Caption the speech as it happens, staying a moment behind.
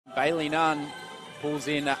Bailey Nunn pulls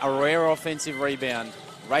in a rare offensive rebound.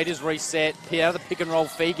 Raiders reset, out of the pick and roll.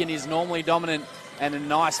 Fegan is normally dominant, and a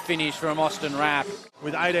nice finish from Austin Rapp.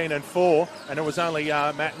 With 18 and 4, and it was only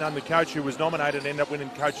Matt Nunn, the coach, who was nominated and ended up winning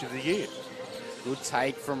Coach of the Year. Good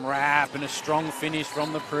take from Rapp and a strong finish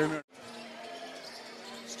from the perimeter.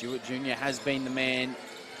 Stewart Jr. has been the man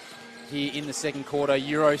here in the second quarter.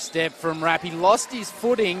 Euro step from Rapp. He lost his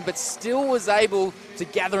footing, but still was able to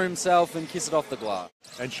gather himself and kiss it off the glass.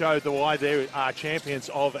 And showed why they are champions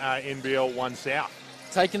of NBL 1 South.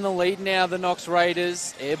 Taking the lead now, the Knox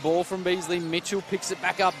Raiders. Air ball from Beasley. Mitchell picks it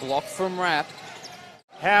back up, blocked from Rapp.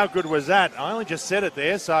 How good was that? I only just said it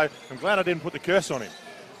there, so I'm glad I didn't put the curse on him.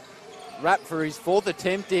 Rapp for his fourth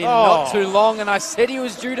attempt in, not too long, and I said he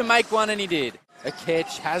was due to make one, and he did. A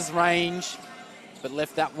catch, has range, but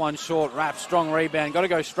left that one short. Rapp, strong rebound, got to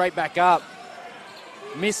go straight back up.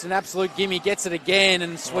 Missed an absolute gimme, gets it again,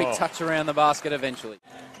 and sweet touch around the basket eventually.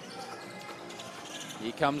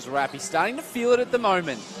 Here comes Rapp. He's starting to feel it at the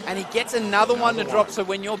moment, and he gets another one to drop, so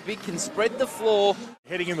when you're big, can spread the floor.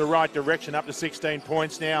 Heading in the right direction, up to 16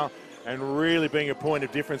 points now, and really being a point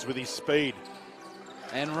of difference with his speed.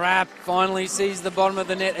 And Rapp finally sees the bottom of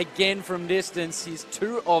the net again from distance. He's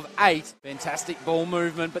 2 of 8. Fantastic ball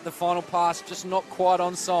movement, but the final pass just not quite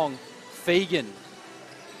on song. Fegan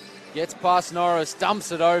gets past Norris,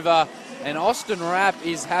 dumps it over, and Austin Rapp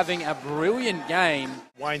is having a brilliant game.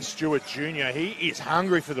 Wayne Stewart Jr., he is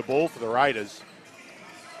hungry for the ball for the Raiders.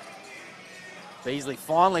 Beasley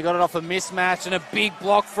finally got it off a mismatch, and a big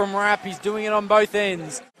block from Rapp. He's doing it on both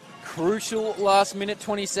ends. Crucial last minute,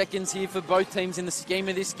 20 seconds here for both teams in the scheme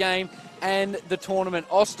of this game and the tournament.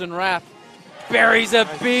 Austin Rapp buries a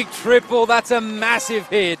big triple. That's a massive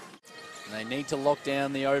hit. And they need to lock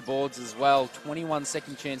down the O boards as well. 21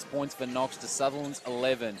 second chance points for Knox to Sutherland's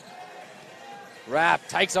 11. Rapp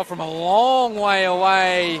takes off from a long way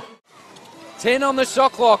away. 10 on the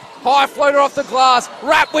shot clock. High floater off the glass.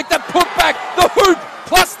 Rapp with the putback, the hoop,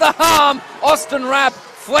 plus the harm. Austin Rapp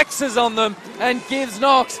flexes on them and gives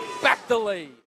Knox back the lead.